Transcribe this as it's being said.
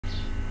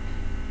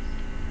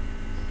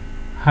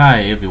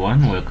Hi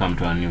everyone, welcome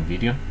to our new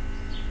video.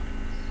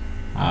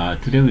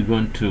 Today we're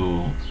going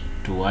to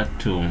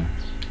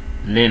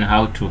learn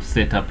how to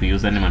set up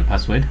username and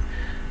password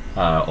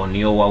on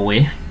your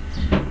Huawei.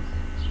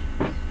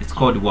 It's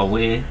called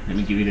Huawei. Let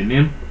me give you the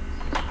name.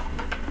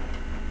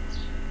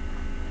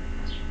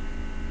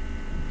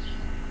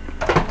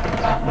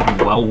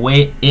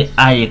 Huawei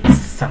AX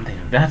something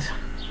like that.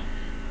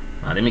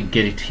 Let me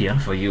get it here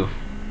for you.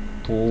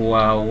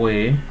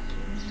 Huawei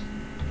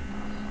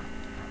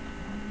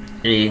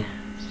AX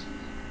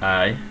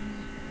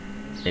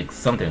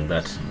something like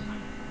that.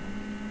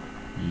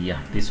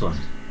 Yeah, this one.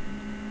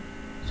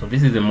 So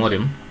this is the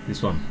modem,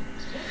 this one.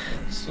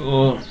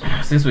 So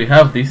since we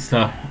have this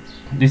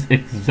this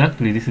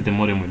is the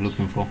modem we're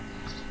looking for.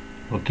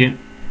 Okay,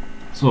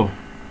 so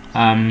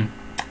I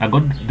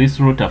got this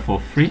router for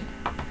free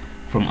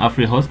from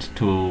AfriHost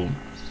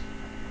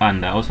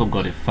and I also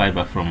got a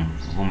fiber from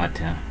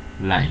Vumatel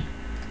line.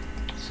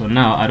 So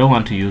now I don't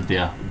want to use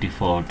their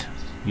default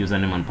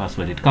username and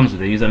password. It comes with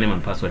the username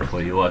and password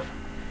for your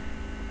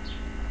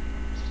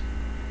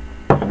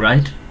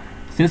right.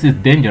 Since it's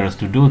dangerous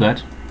to do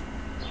that,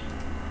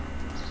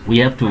 we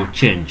have to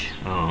change.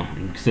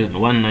 It says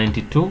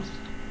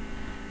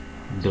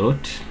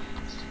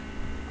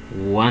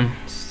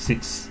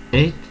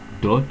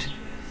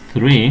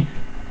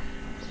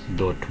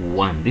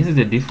 192.168.3.1. This is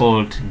the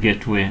default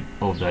gateway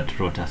of that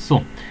router.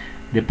 So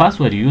the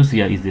password you use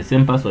here is the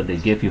same password they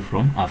gave you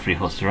from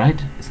AfriHost, right?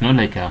 It's not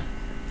like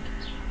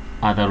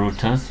other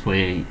routers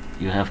where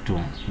you have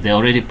to, they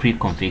already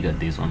pre-configured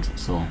these ones.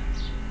 So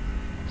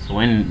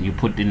when you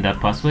put in that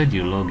password,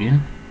 you log in.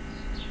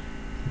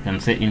 You can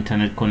say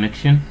internet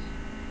connection.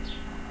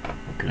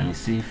 Okay, let me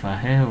see if I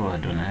have or I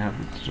don't have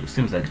it. So it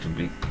seems like to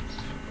be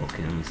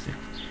okay. Let me see.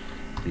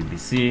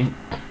 BBC.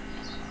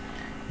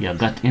 Yeah,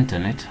 got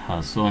internet.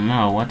 So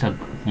now what I'm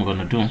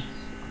gonna do,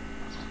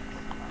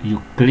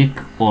 you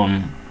click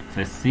on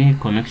first see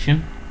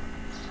connection.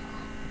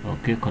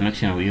 Okay,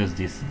 connection, we use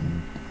this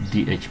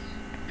DHP.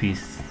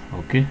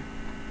 Okay,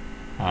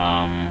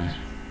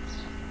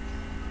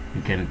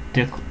 you can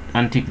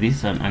untick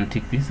this and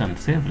untick this and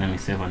save. Let me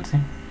save and see,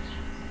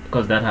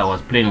 because that I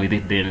was playing with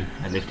it, then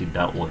I left it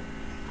that way.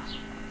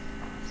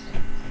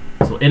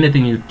 So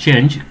anything you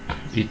change,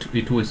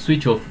 it will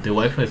switch off. The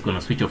Wi-Fi is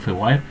gonna switch off a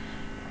while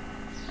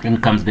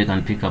and comes back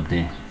and pick up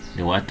the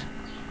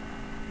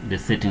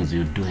settings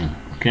you're doing.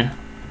 Okay,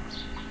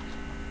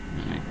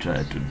 let me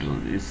try to do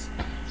this.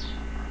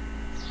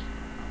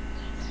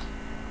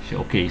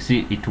 Okay, you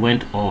see it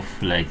went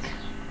off like,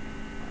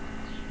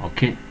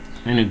 okay,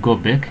 then you go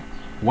back.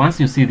 Once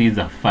you see these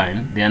are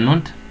fine, they are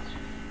not,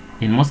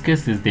 in most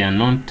cases they are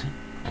not.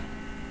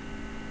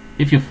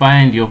 If you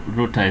find your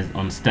router is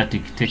on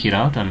static, take it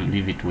out and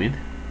leave it with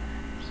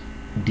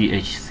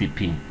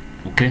DHCP.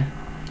 Okay,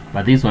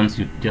 but these ones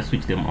you just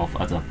switch them off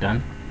as I've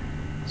done.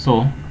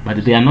 So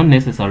but they are not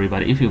necessary,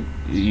 but if you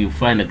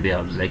find that they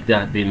are like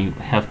that, then you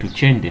have to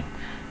change them.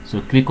 So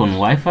click on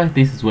Wi-Fi.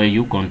 This is where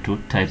you're going to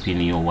type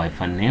in your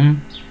Wi-Fi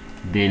name,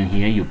 then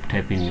here you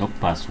type in your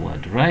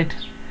password, right?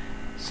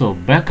 So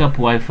backup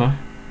Wi-Fi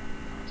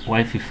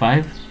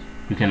 5,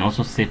 you can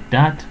also set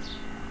that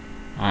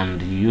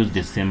and use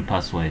the same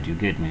password. You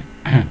get me?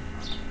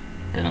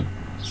 Then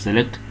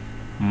select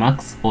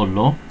max or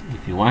low.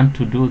 If you want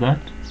to do that,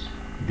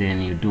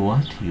 then you do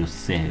what? You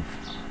save.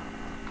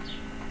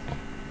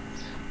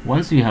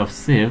 Once you have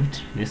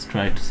saved, let's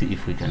try to see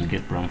if we can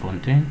get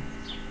Braamfontein.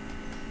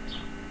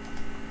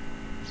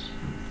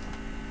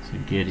 So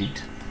get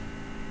it.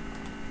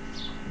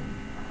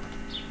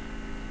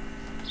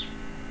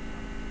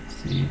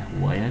 See,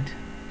 wired.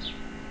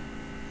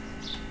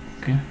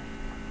 Okay,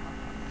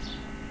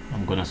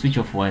 I'm gonna switch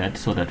off wired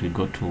so that we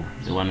go to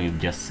the one we've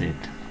just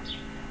set.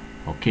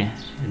 Okay,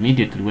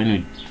 immediately when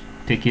we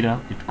take it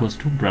out, it goes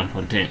to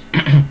Braamfontein.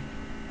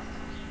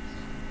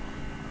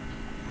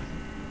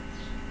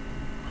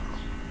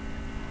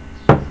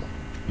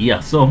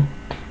 Yeah, so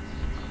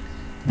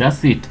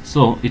that's it.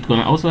 So it's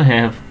gonna also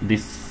have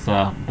this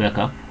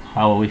backup.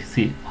 How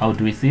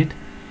do we see it?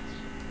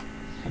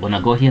 I'm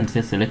gonna go here and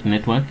say select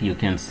network. You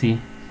can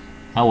see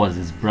ours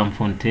is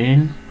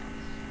Braamfontein,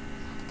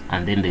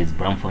 and then there's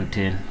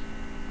Braamfontein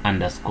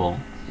 _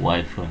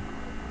 Wi-Fi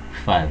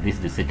 5. This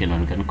is the second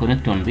one. You can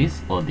connect on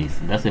this or this.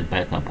 That's a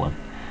backup one,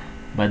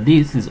 but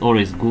this is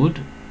always good.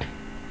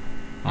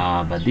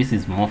 But this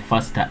is more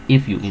faster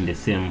if you're in the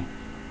same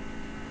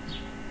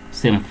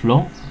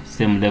floor,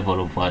 same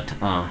level of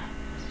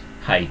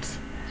height,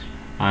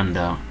 and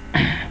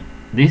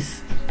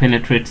this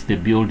penetrates the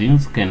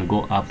buildings, can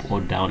go up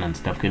or down and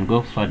stuff, can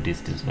go far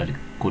distance, but it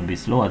could be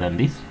slower than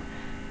this.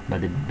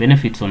 But the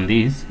benefits on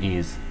this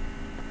is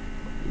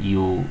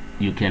you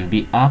can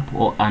be up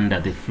or under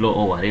the floor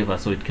or whatever,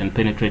 so it can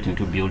penetrate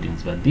into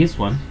buildings. But this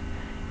one,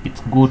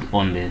 it's good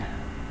on the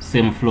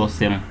same floor,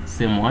 same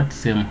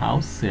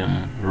house,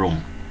 same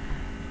room.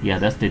 Yeah,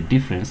 that's the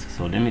difference.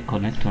 So let me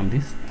connect on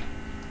this.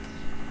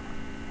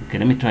 Okay,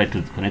 let me try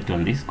to connect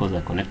on this, because I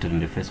connected on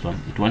the first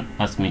one. It won't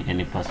ask me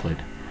any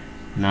password.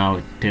 Now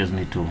it tells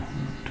me to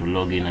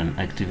log in and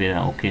activate.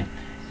 Okay,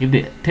 if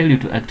they tell you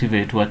to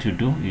activate, what you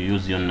do, you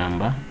use your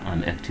number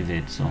and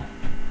activate. So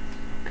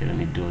okay, let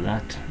me do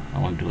that. I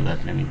won't do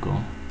that. Let me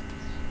go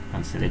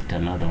and select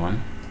another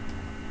one.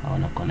 I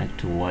want to connect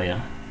to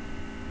wire.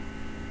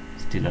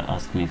 Still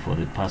ask me for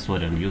the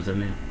password and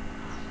username.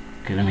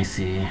 Okay, let me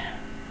see.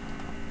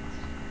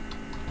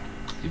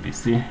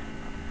 BBC.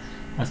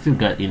 I still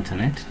got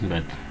internet,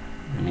 but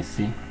let me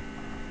see.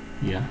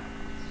 Yeah.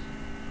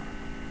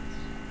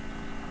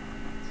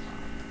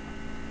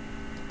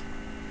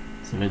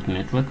 Select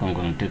network. I'm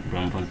going to take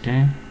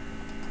Braamfontein.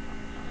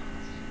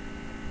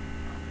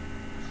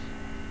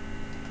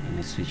 Let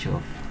me switch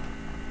off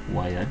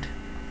wired.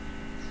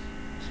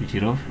 Switch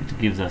it off. It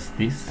gives us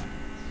this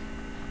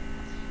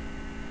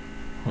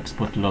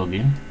hotspot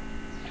login.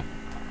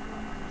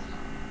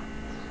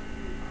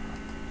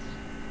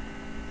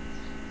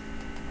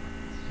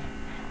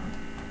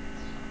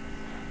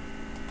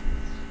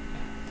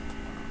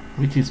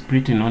 Which is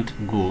pretty not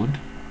good.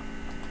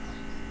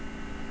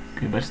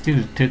 Okay, but still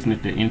it takes me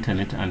to the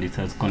internet and it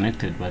has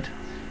connected, but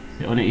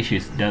the only issue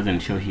is it doesn't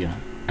show here.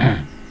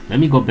 Let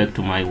me go back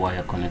to my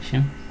wire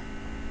connection.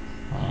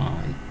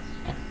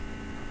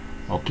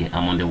 Okay,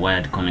 I'm on the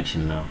wired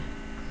connection now.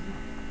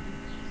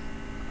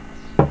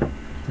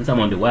 Since I'm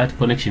on the wired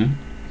connection,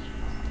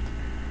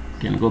 you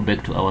can go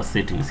back to our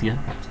settings here.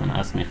 It's going to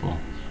ask me for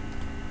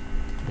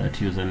that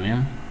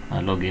username.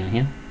 I'll log in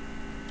here.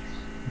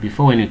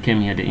 Before, when you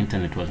came here, the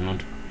internet was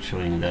not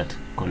showing that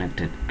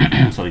connected.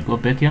 So we go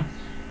back here.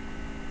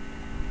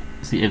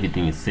 See,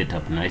 everything is set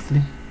up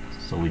nicely,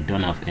 so we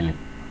don't have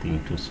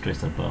anything to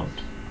stress about.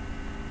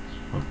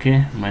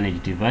 Okay,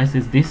 manage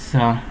devices. This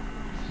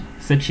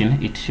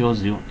section, it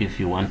shows you if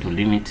you want to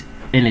limit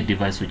any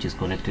device which is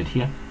connected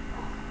here.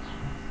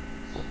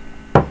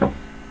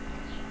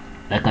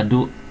 Like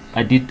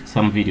I did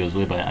some videos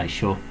whereby I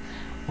show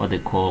what they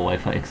call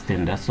Wi-Fi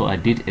extenders. So I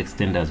did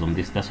extenders on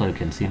this. That's why you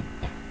can see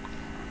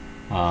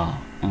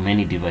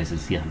many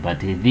devices here. But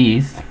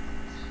this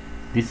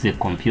is a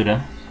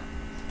computer,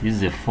 this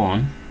is a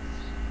phone,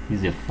 this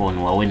is a phone,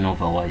 Huawei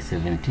Nova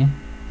Y70.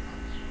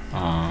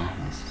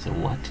 This is a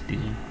what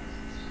deal?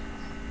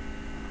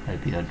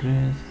 IP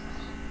address.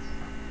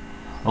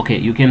 Okay,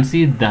 you can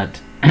see that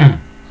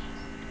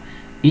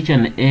each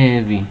and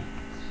every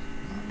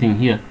thing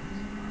here,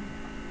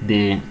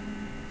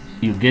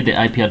 you get the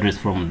IP address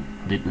from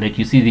the, like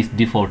you see this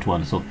default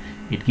one, so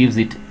it gives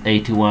it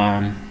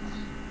 81,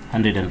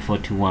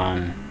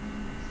 141.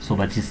 So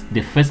but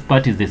the first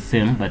part is the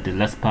same, but the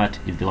last part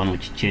is the one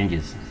which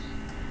changes.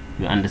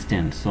 You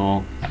understand?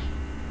 So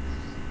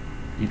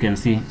you can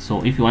see,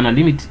 so if you want to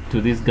limit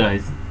to these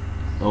guys,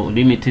 or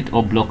limit it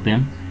or block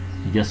them,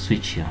 you just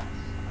switch here.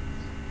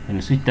 When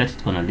you switch that,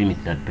 it's gonna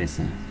limit that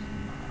person.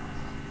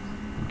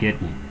 You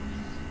get me?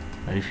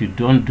 But if you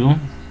don't do,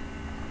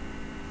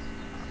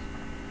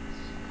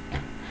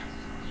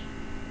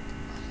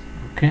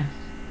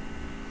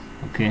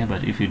 okay,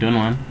 but if you don't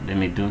want, let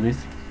me do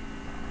this.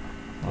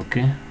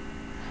 Okay,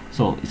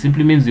 so it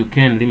simply means you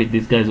can limit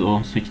these guys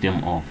or switch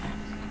them off.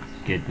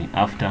 Get me?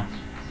 After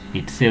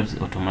it saves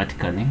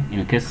automatically,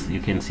 in case you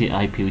can see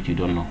IP which you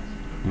don't know,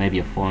 maybe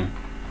a phone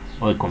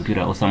or a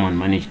computer or someone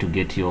managed to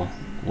get your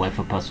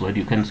Wi-Fi password,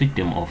 you can switch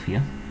them off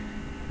here.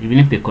 Even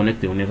if they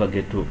connect, they will never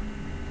get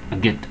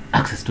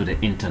access to the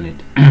internet.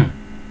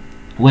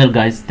 Well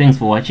guys, thanks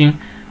for watching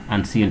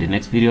and see you in the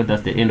next video.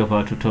 That's the end of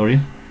our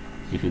tutorial.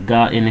 If you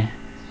got any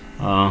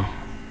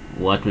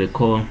what we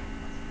call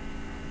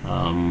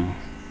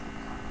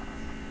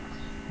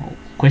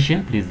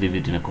question, please leave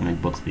it in the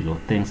comment box below.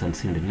 Thanks and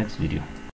see you in the next video.